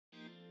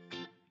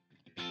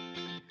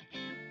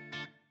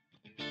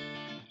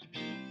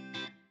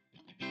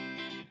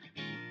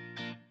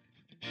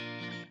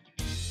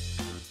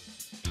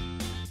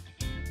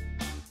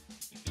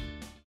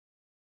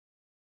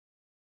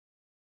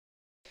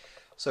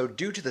So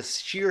due to the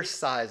sheer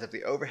size of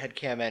the overhead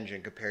cam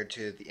engine compared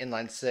to the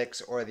inline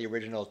 6 or the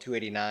original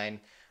 289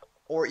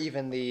 or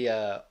even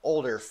the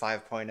older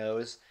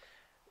 5.0s,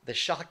 the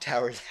shock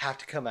towers have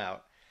to come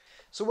out.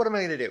 So what am I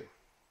going to do?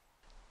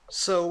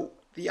 So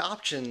the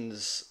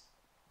options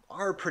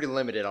are pretty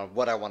limited on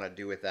what I want to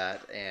do with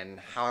that and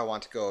how I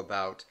want to go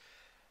about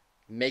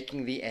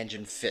making the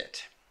engine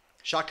fit.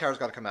 Shock tower's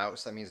got to come out,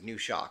 so that means new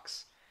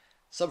shocks.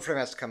 Subframe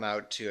has to come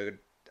out to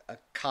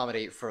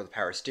accommodate for the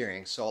power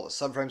steering. So all the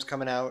subframes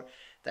coming out,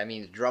 that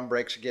means drum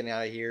brakes are getting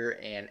out of here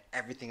and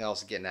everything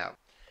else is getting out.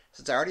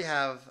 Since I already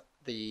have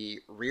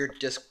the rear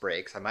disc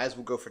brakes, I might as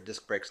well go for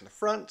disc brakes in the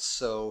front,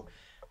 so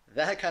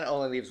that kind of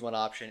only leaves one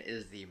option,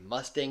 is the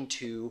Mustang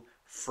II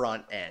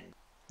front end.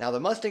 Now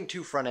the Mustang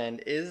II front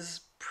end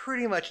is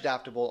pretty much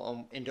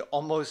adaptable into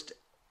almost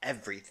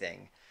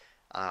everything.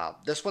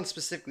 This one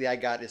specifically I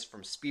got is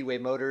from Speedway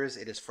Motors.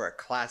 It is for a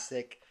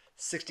classic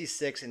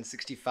 66 and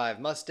 65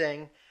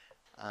 Mustang.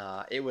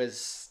 I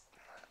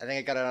think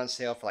I got it on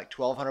sale for like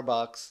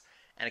 $1,200,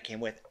 and it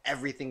came with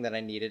everything that I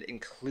needed,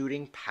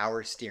 including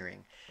power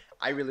steering.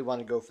 I really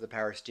wanted to go for the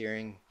power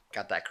steering,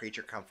 got that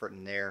creature comfort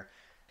in there.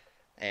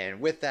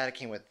 And with that, it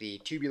came with the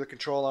tubular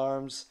control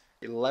arms,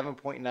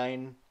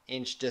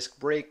 11.9-inch disc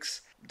brakes,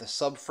 the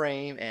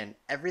subframe, and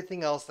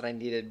everything else that I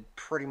needed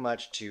pretty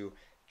much to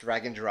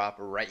drag and drop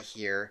right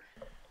here.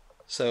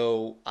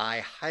 So I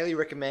highly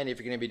recommend, if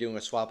you're going to be doing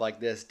a swap like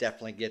this,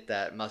 definitely get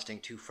that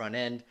Mustang II front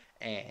end,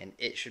 and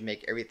it should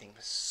make everything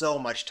so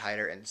much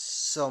tighter and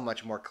so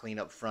much more clean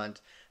up front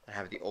than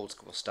have the old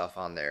school stuff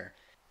on there.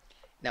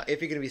 Now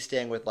if you're going to be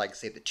staying with, like,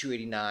 say the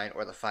 289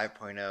 or the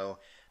 5.0,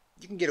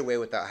 you can get away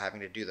without having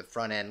to do the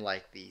front end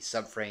like the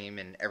subframe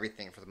and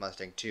everything for the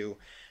Mustang II,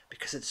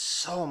 because it's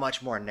so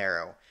much more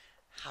narrow.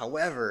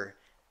 However,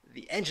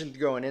 the engine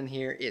going in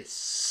here is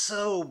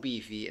so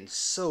beefy and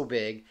so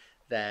big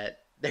that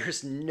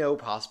there's no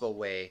possible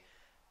way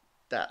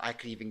that I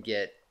could even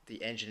get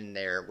the engine in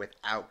there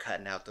without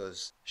cutting out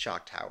those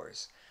shock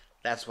towers.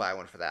 That's why I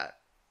went for that.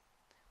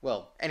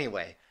 Well,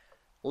 anyway,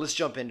 let's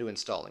jump into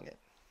installing it.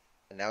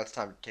 And now it's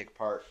time to take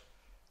apart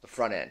the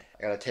front end.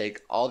 I gotta take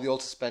all the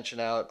old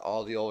suspension out,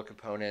 all the old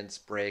components,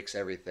 brakes,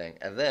 everything.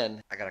 And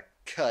then I gotta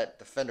cut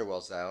the fender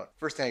wells out.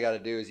 First thing I gotta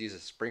do is use a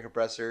spring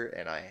compressor,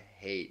 and I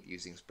hate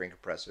using spring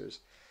compressors.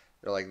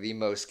 They're like the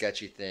most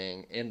sketchy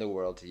thing in the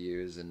world to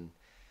use, and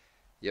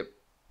yep,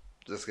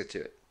 let's get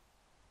to it.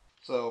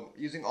 So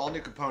using all new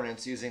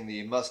components, using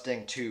the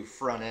Mustang II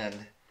front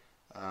end,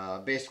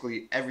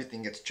 basically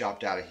everything gets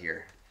chopped out of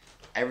here.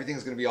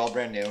 Everything's gonna be all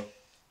brand new.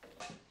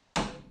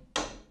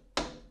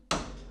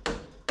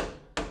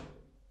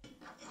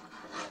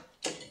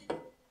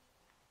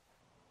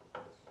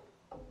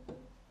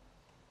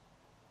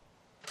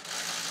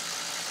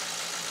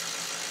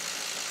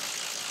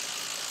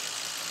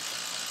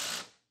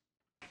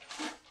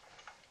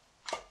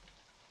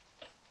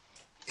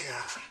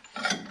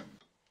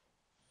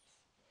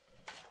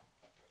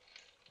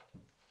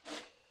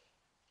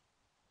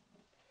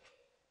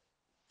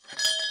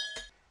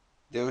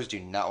 Those do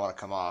not want to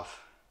come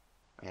off.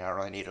 I mean, I don't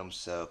really need them,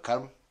 so cut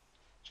them.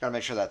 Just gotta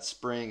make sure that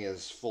spring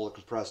is fully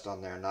compressed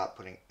on there, not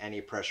putting any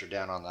pressure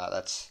down on that.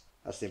 That's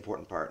the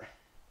important part.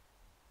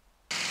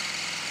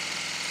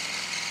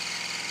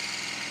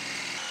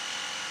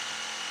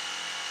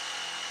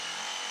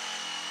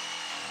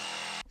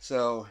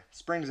 So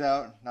spring's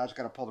out. Now I just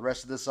gotta pull the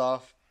rest of this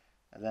off,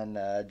 and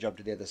then jump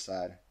to the other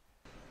side.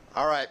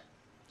 All right,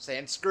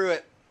 saying screw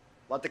it.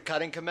 Let the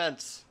cutting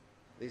commence.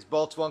 These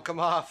bolts won't come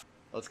off.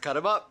 Let's cut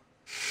them up.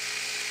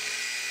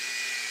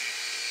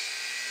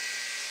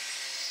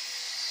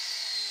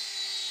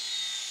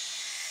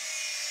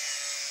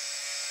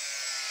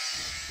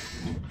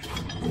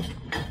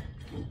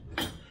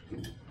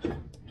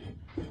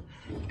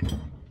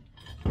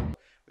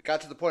 We got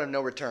to the point of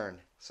no return,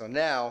 so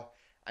now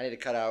I need to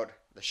cut out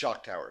the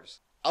shock towers.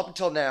 Up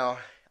until now,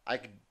 I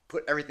could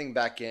put everything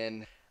back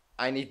in.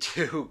 I need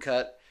to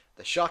cut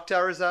the shock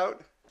towers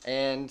out,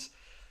 and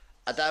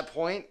at that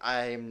point,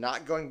 I'm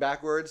not going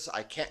backwards.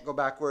 I can't go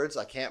backwards.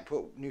 I can't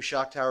put new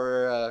shock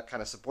tower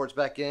kind of supports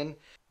back in.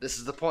 This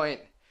is the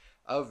point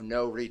of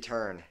no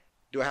return.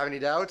 Do I have any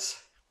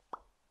doubts?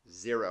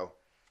 Zero.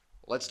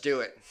 Let's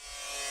do it.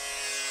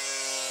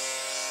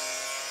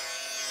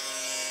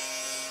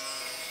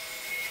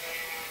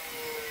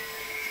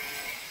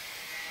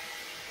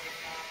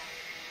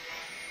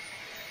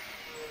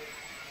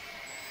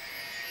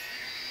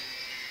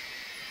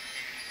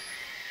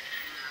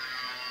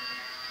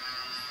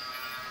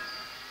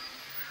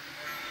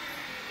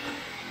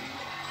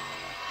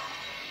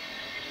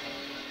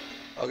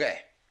 Okay,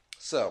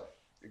 so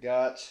we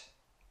got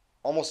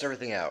almost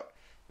everything out.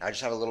 Now I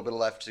just have a little bit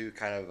left to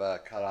kind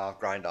of cut off,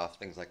 grind off,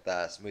 things like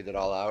that, smooth it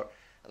all out,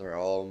 and we're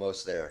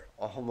almost there,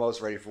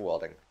 almost ready for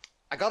welding.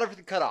 I got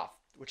everything cut off,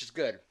 which is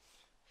good.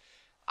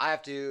 I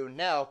have to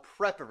now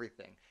prep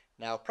everything.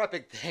 Now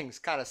prepping things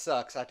kind of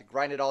sucks. I have to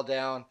grind it all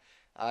down,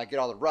 get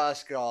all the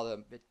rust, get all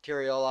the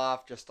material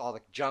off, just all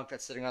the junk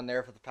that's sitting on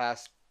there for the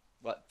past,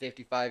 what,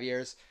 55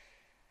 years.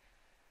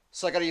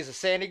 So I got to use a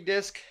sanding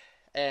disc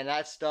and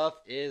that stuff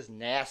is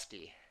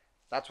nasty.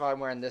 That's why I'm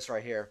wearing this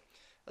right here.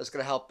 That's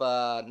gonna help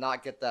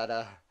not get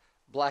that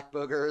black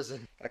boogers,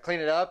 and gotta clean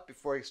it up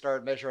before you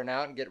start measuring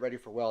out and get ready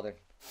for welding.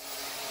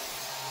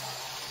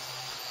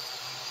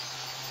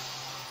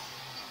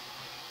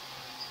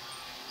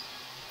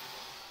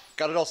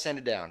 Got it all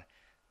sanded down,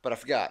 but I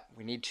forgot.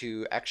 We need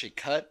to actually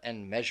cut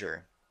and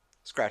measure.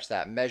 Scratch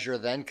that. Measure,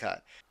 then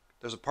cut.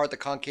 There's a part that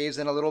concaves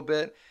in a little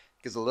bit,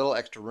 gives a little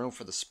extra room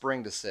for the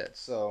spring to sit.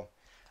 So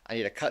I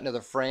need to cut into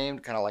the frame,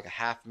 kind of like a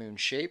half moon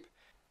shape.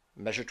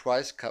 Measure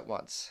twice, cut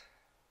once.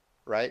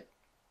 Right?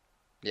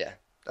 Yeah,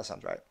 that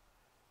sounds right.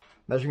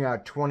 Measuring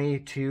out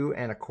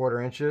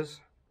 22¼ inches.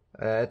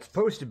 It's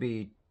supposed to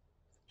be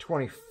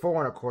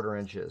 24¼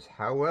 inches.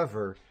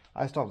 However,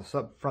 I still have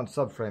the front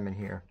subframe in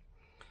here.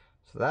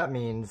 So that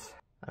means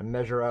I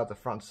measure out the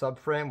front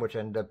subframe, which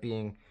ended up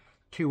being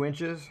 2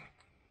 inches.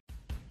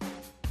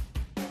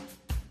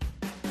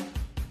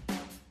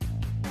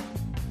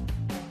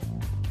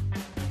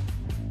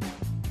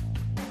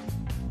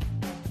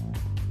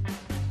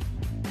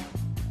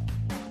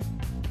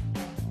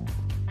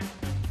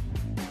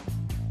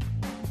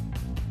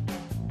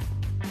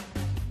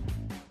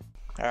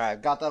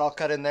 Alright, got that all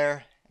cut in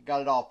there,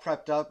 got it all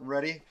prepped up,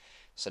 ready.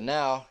 So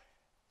now,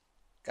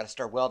 got to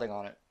start welding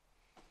on it.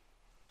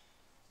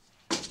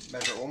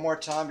 Measure it one more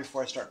time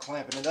before I start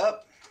clamping it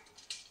up.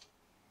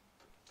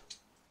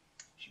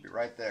 Should be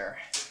right there.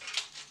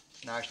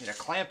 Now I just need to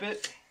clamp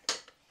it,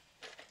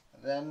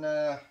 and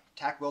then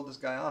tack weld this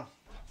guy on.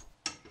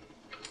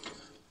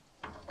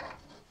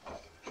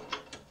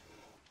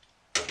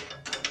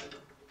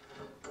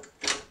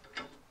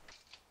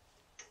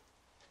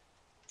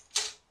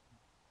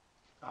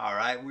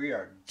 Alright, we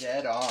are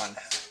dead on.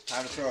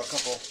 Time to throw a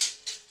couple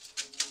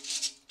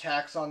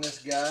tacks on this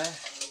guy.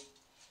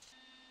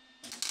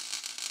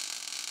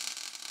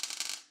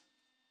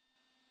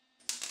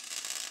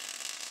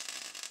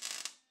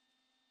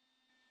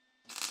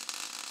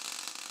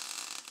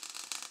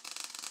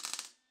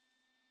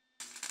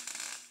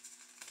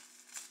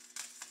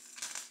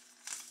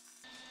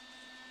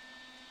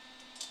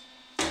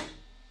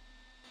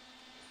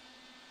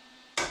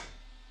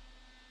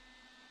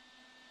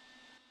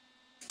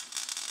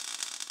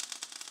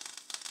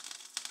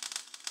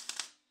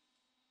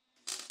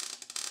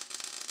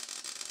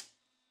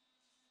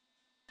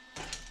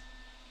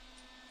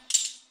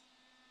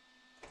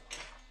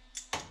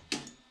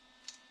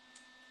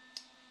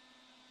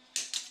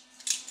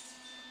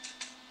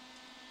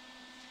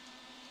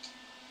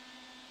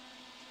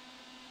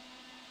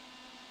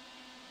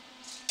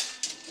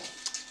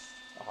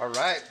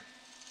 Alright,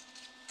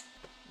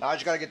 now I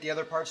just got to get the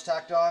other parts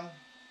tacked on,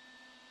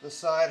 this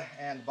side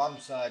and the bottom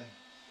side.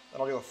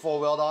 Then I'll do a full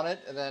weld on it,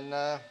 and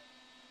then,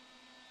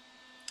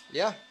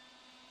 yeah.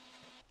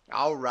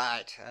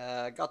 Alright,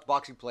 got the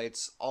boxing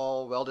plates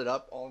all welded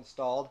up, all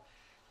installed.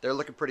 They're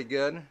looking pretty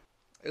good.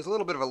 It was a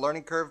little bit of a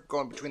learning curve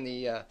going between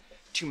the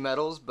two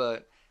metals,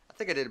 but I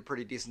think I did a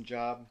pretty decent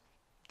job.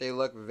 They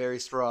look very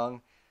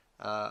strong.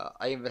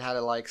 I even had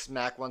to like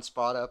smack one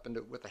spot up and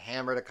with a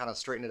hammer to kind of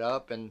straighten it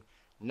up, and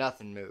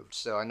nothing moved.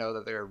 So I know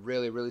that they're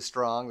really, really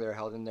strong. They're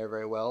held in there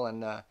very well,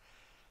 and now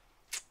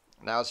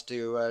it's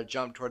to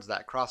jump towards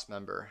that cross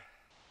member.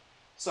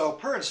 So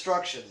per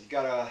instructions, you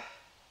gotta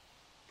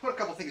put a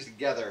couple things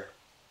together,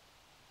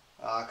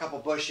 a couple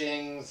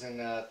bushings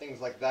and things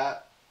like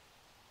that,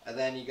 and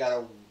then you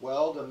gotta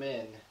weld them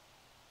in.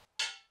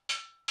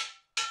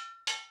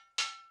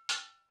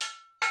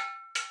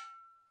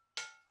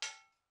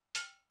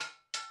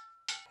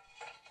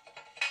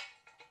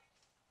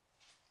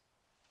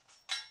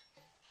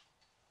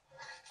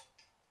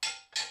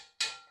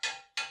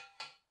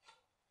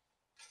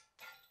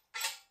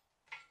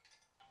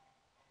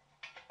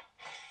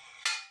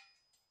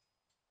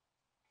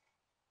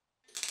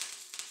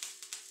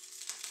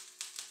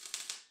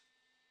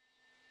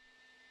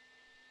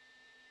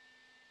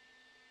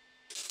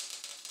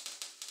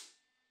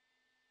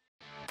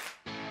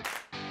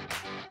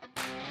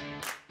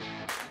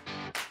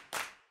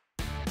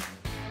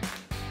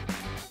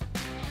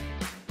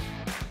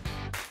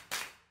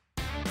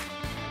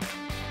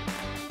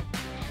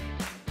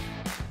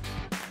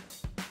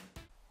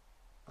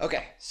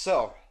 Okay,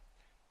 so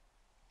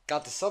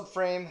got the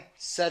subframe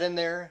set in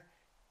there.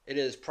 It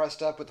is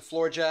pressed up with the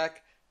floor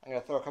jack. I'm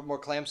gonna throw a couple more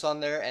clamps on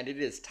there, and it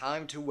is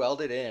time to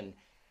weld it in.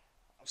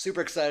 I'm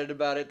super excited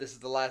about it. This is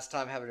the last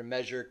time having to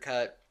measure,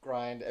 cut,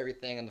 grind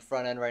everything on the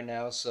front end right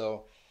now.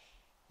 So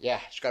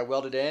yeah, just gotta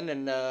weld it in,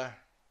 and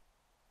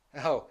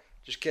oh,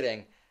 just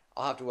kidding.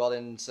 I'll have to weld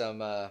in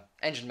some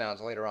engine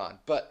mounts later on.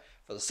 But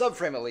for the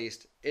subframe at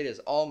least, it is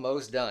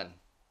almost done.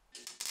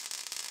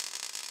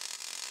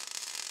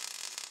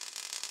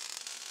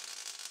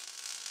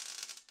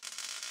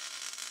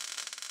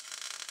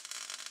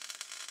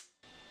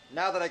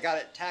 Now that I got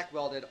it tack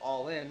welded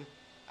all in,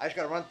 I just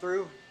got to run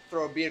through,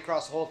 throw a bead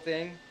across the whole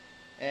thing,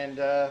 and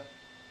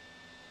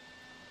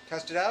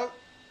test it out.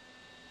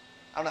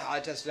 I don't know how I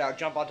test it out,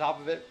 jump on top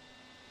of it.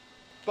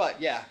 But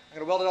yeah, I'm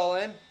going to weld it all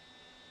in.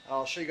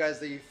 I'll show you guys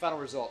the final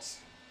results.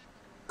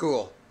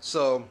 Cool.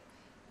 So,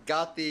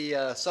 got the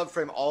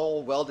subframe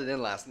all welded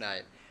in last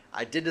night.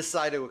 I did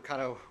decide to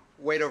kind of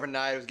wait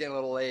overnight. It was getting a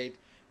little late,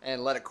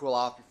 and let it cool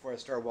off before I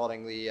start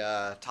welding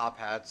the top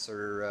hats,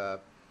 or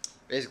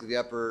basically the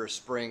upper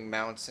spring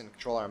mounts and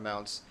control arm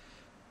mounts.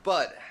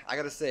 But I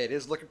gotta say, it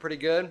is looking pretty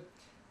good.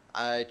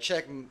 I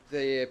checked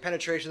the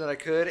penetration that I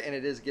could, and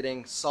it is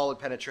getting solid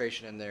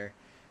penetration in there.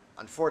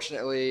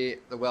 Unfortunately,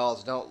 the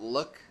welds don't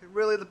look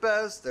really the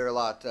best. They're a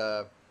lot,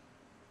 I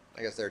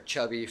guess they're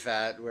chubby,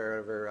 fat,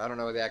 wherever. I don't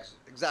know what the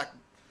exact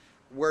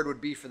word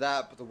would be for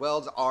that, but the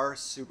welds are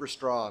super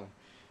strong.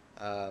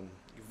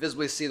 You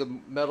visibly see the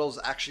metals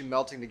actually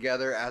melting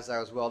together as I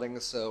was welding,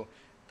 so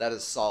that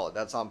is solid.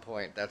 That's on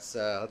point. That's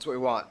what we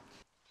want.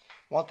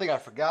 One thing I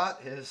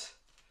forgot is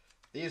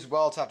these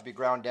welds have to be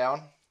ground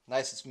down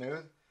nice and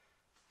smooth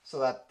so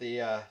that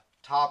the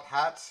top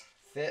hats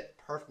fit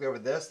perfectly over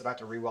this, then I have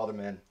to re-weld them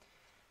in.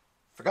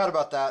 Forgot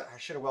about that. I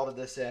should have welded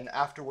this in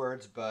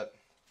afterwards, but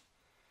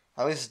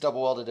at least it's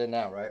double welded in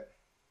now, right?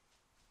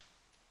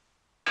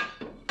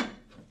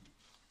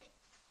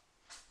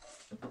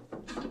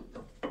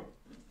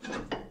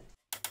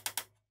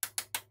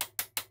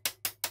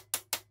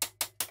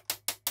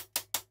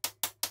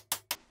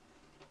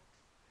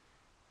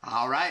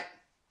 All right,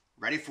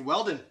 ready for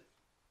welding.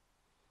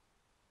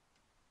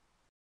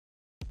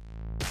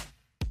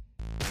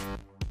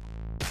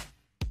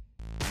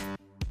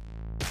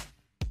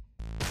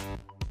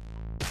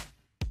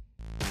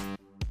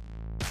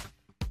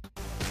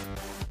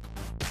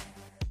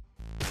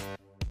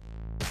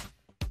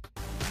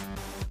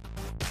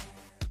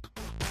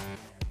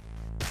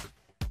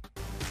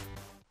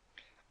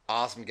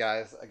 Awesome,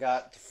 guys. I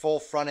got the full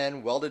front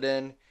end welded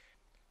in,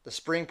 the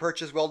spring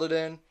purchase welded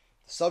in,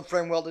 the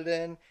subframe welded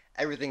in.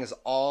 Everything is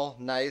all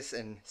nice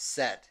and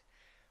set.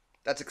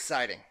 That's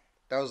exciting.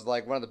 That was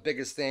like one of the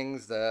biggest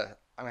things that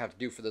I'm gonna have to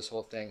do for this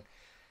whole thing.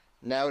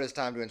 Now it is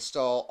time to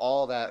install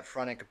all that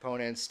front end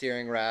components,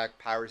 steering rack,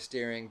 power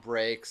steering,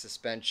 brakes,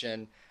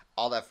 suspension,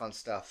 all that fun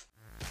stuff.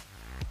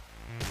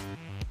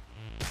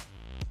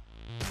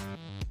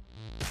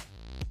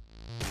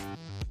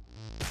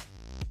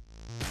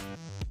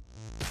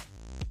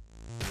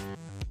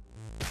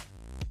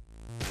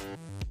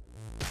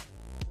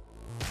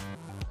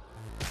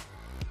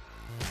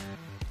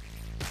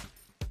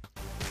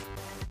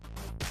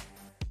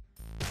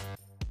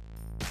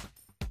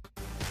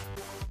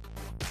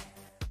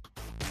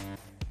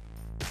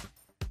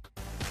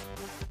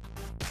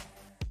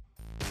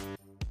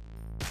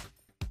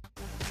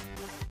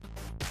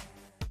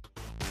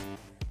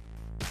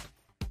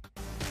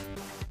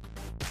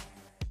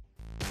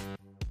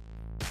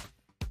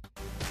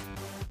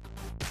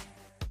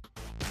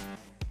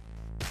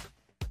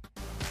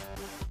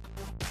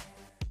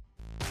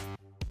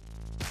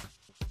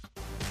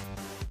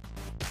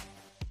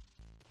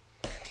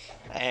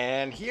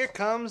 And here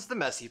comes the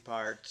messy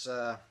part.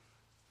 Got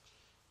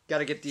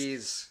to get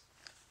these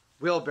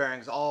wheel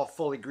bearings all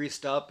fully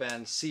greased up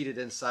and seated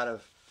inside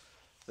of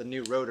the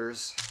new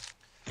rotors.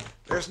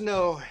 There's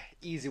no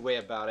easy way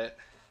about it.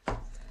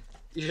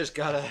 You just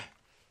gotta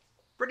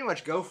pretty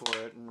much go for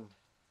it. And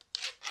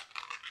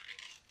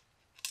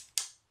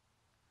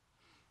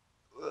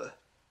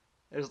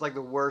it's like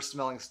the worst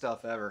smelling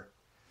stuff ever.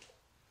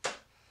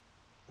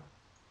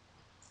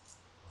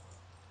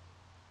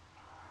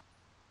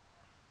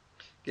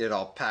 Get it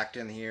all packed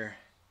in here.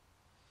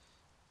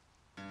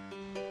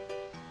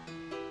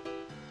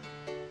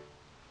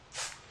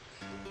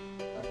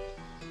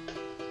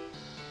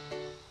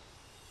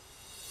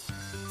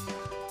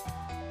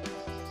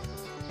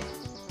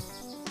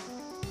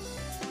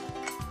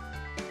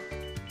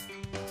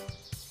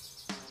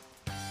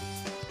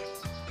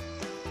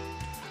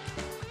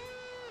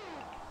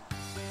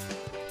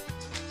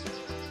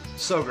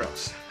 So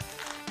gross.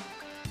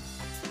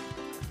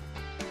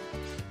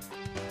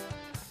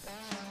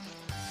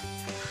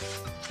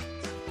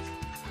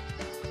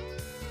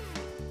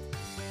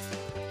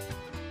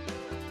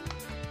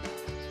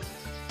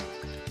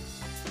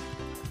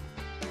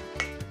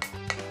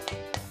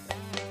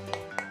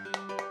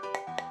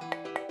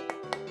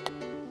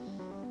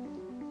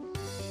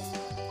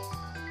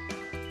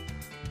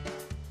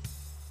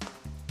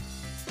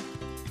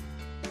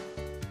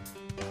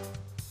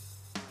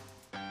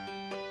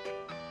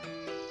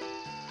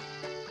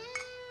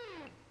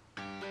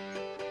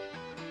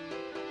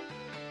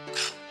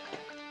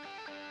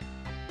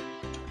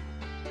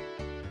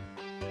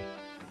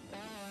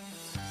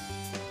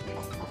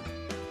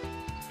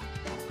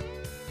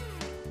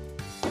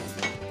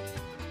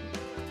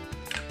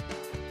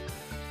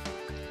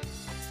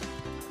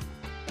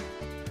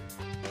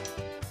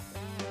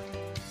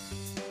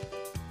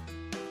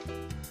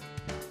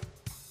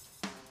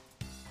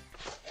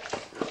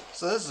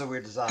 So this is a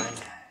weird design.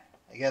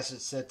 I guess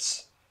it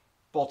sits,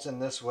 bolts in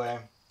this way.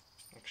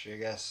 Actually, I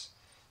guess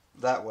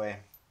that way.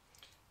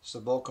 So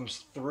the bolt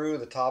comes through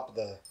the top of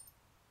the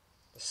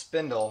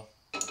spindle.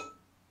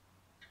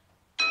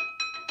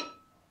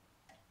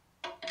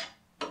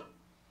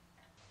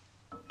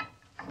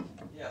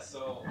 Yeah,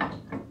 so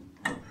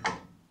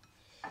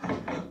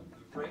the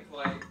brake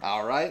light.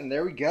 All right, and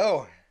there we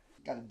go.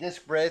 Got the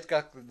disc brakes,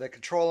 got the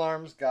control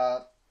arms,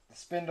 got the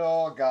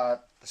spindle,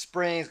 got the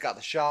springs, got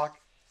the shock.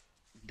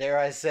 Dare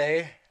I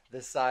say,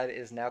 this side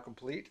is now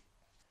complete.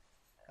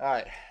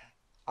 Alright,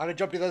 I'm going to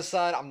jump to the other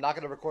side. I'm not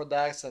going to record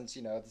that since,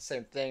 you know, it's the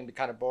same thing, it'd be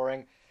kind of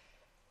boring.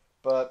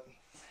 But,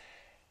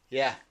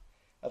 yeah,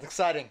 that's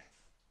exciting.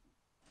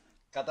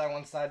 Got that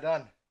one side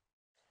done.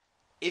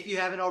 If you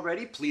haven't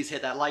already, please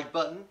hit that like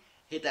button,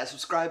 hit that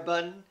subscribe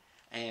button,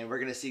 and we're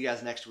going to see you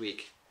guys next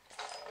week.